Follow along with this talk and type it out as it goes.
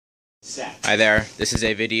Hi there, this is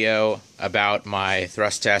a video about my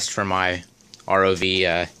thrust test for my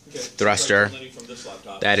ROV thruster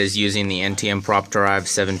that is using the NTM prop drive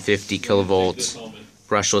 750 kilovolts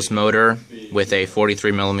brushless motor with a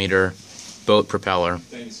 43mm boat propeller.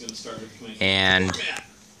 And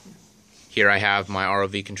here I have my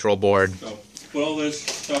ROV control board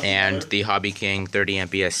and the Hobby King 30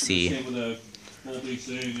 amp ESC,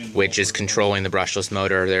 which is controlling the brushless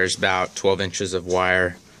motor. There's about 12 inches of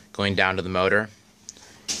wire going down to the motor,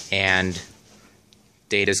 and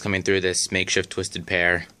data is coming through this makeshift twisted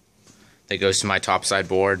pair that goes to my topside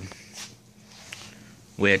board,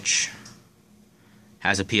 which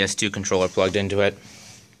has a PS2 controller plugged into it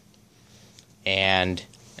and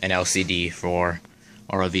an LCD for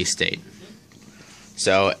ROV state.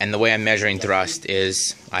 So, and the way I'm measuring thrust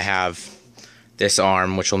is I have this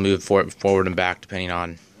arm, which will move forward and back depending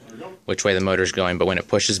on which way the motor is going, but when it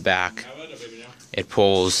pushes back, it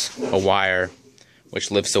pulls a wire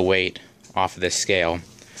which lifts a weight off of this scale.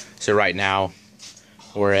 So right now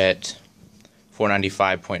we're at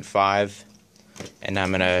 495.5, and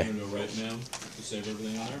I'm gonna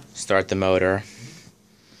start the motor.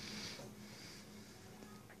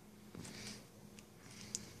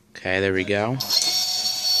 Okay, there we go.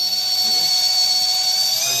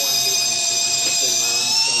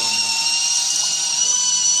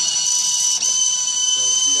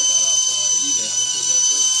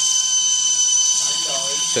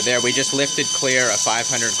 So there, we just lifted clear a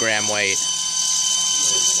 500-gram weight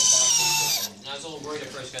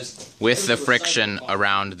with the friction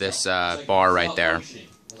around this bar right there.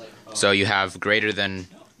 So you have greater than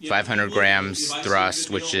 500 grams thrust,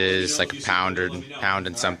 which is like a pound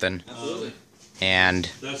and something. And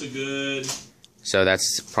so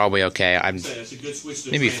that's probably okay. I'm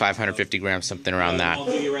maybe 550 grams, something around that.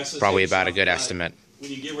 Probably about a good estimate.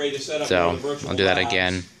 So I'll do that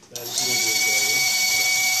again.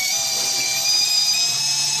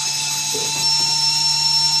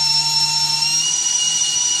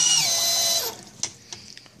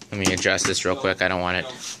 Let me adjust this real quick. I don't want it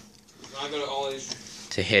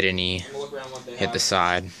to hit the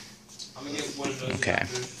side. Okay.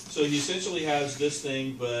 So he essentially has this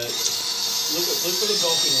thing, but look for the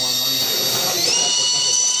Belkin one. I mean, how do you get that for a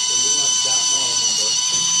couple bucks? So you want that model number,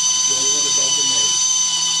 the only one that Belkin makes.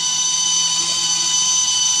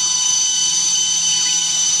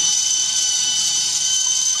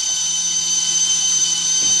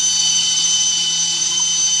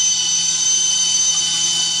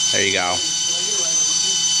 There you go.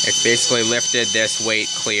 It's basically lifted this weight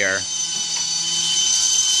clear.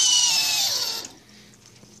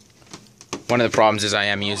 One of the problems is I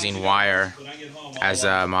am using wire as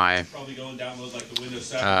my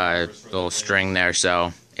little string there,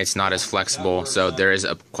 so it's not as flexible. So there is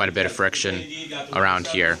quite a bit of friction around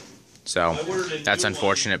here. So that's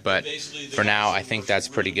unfortunate, but for now I think that's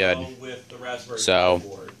pretty good. So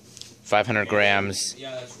 500 grams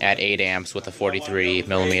at 8 amps with a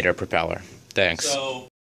 43mm propeller. Thanks.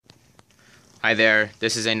 Hi there,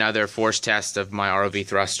 this is another force test of my ROV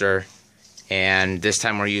thruster, and this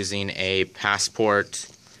time we're using a Passport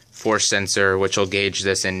force sensor, which will gauge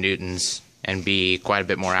this in newtons and be quite a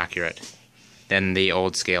bit more accurate than the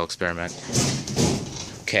old scale experiment.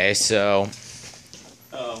 Okay, so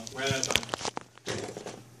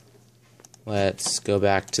let's go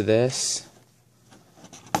back to this.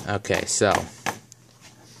 Okay, so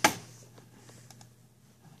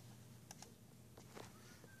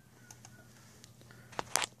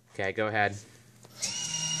okay, go ahead.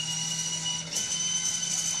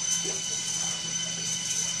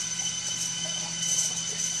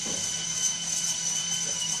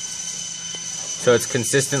 So it's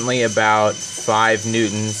consistently about 5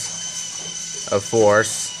 newtons of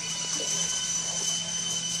force.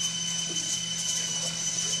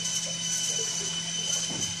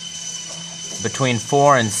 Between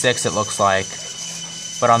 4 and 6 it looks like,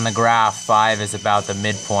 but on the graph 5 is about the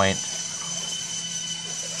midpoint.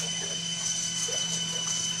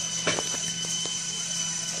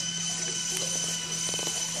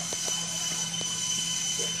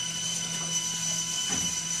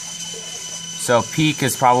 So peak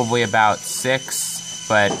is probably about 6,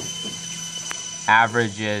 but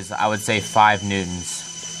average is, I would say, 5 newtons,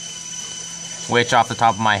 which off the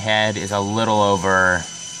top of my head is a little over,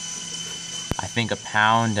 I think, a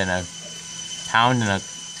pound and a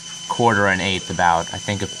quarter and eighth about. I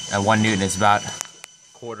think 1 newton is about a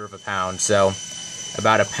quarter of a pound, so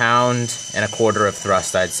about a pound and a quarter of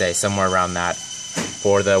thrust, I'd say, somewhere around that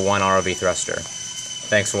for the one ROV thruster.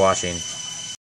 Thanks for watching.